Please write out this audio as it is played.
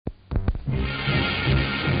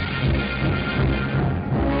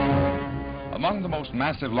Among the most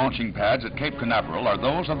massive launching pads at Cape Canaveral are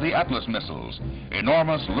those of the Atlas missiles,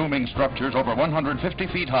 enormous looming structures over 150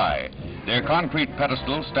 feet high. Their concrete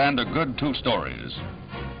pedestals stand a good 2 stories.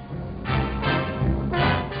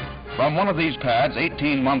 From one of these pads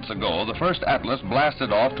 18 months ago, the first Atlas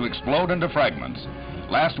blasted off to explode into fragments.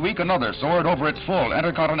 Last week, another soared over its full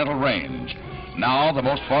intercontinental range. Now, the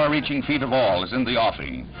most far-reaching feat of all is in the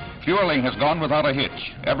offing. Fueling has gone without a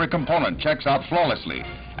hitch. Every component checks out flawlessly,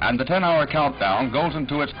 and the 10-hour countdown goes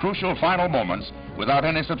into its crucial final moments without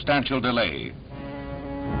any substantial delay.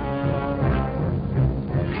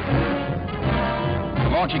 The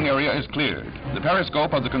launching area is cleared. The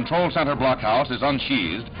periscope of the control center blockhouse is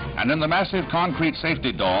unsheathed, and in the massive concrete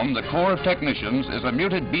safety dome, the corps of technicians is a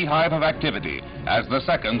muted beehive of activity as the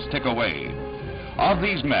seconds tick away. Of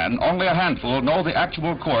these men, only a handful know the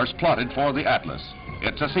actual course plotted for the Atlas.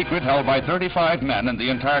 It's a secret held by 35 men in the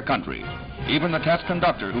entire country. Even the test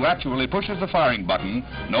conductor, who actually pushes the firing button,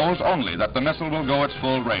 knows only that the missile will go its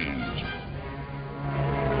full range.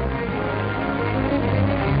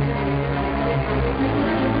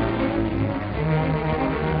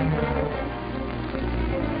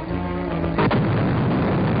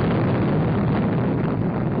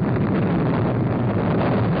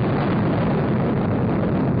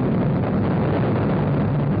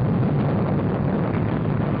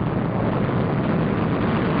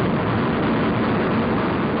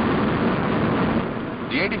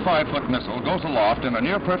 The 85-foot missile goes aloft in a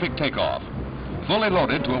near-perfect takeoff. Fully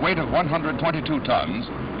loaded to a weight of 122 tons,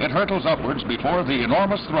 it hurtles upwards before the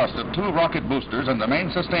enormous thrust of 2 rocket boosters and the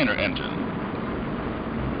main sustainer engine.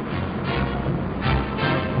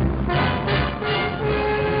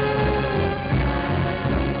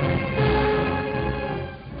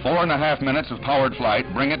 Four and a half minutes of powered flight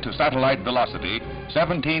bring it to satellite velocity,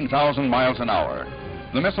 17,000 miles an hour.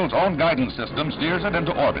 The missile's own guidance system steers it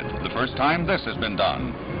into orbit, the first time this has been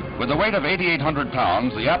done. With a weight of 8,800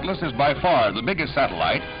 pounds, the Atlas is by far the biggest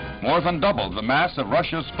satellite, more than double the mass of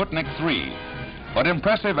Russia's Sputnik 3. But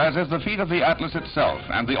impressive as is the feat of the Atlas itself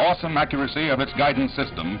and the awesome accuracy of its guidance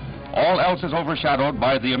system, all else is overshadowed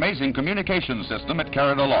by the amazing communication system it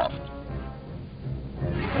carried aloft.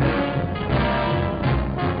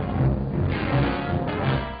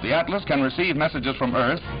 The Atlas can receive messages from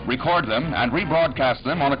Earth, record them, and rebroadcast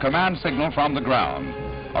them on a command signal from the ground.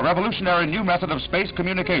 A revolutionary new method of space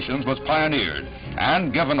communications was pioneered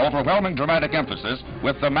and given overwhelming dramatic emphasis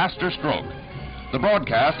with the master stroke. The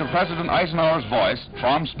broadcast of President Eisenhower's voice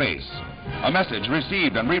from space. A message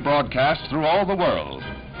received and rebroadcast through all the world.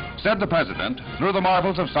 Said the President, "Through the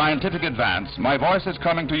marvels of scientific advance, my voice is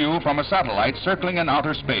coming to you from a satellite circling in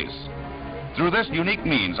outer space. Through this unique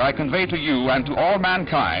means, I convey to you and to all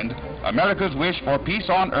mankind America's wish for peace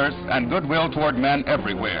on Earth and goodwill toward men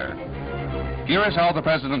everywhere." Here is how the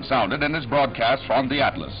President sounded in his broadcast from the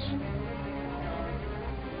Atlas. This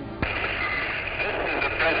is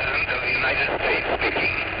the President of the United States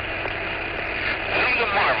speaking. Through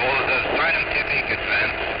the marvels of scientific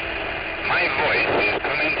advance, my voice is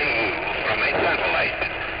coming to you from a satellite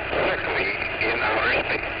circling in outer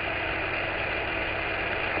space.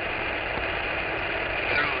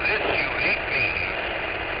 Through this unique means,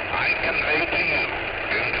 I convey to you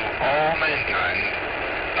and to all mankind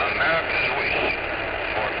America's wish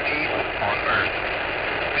for peace on Earth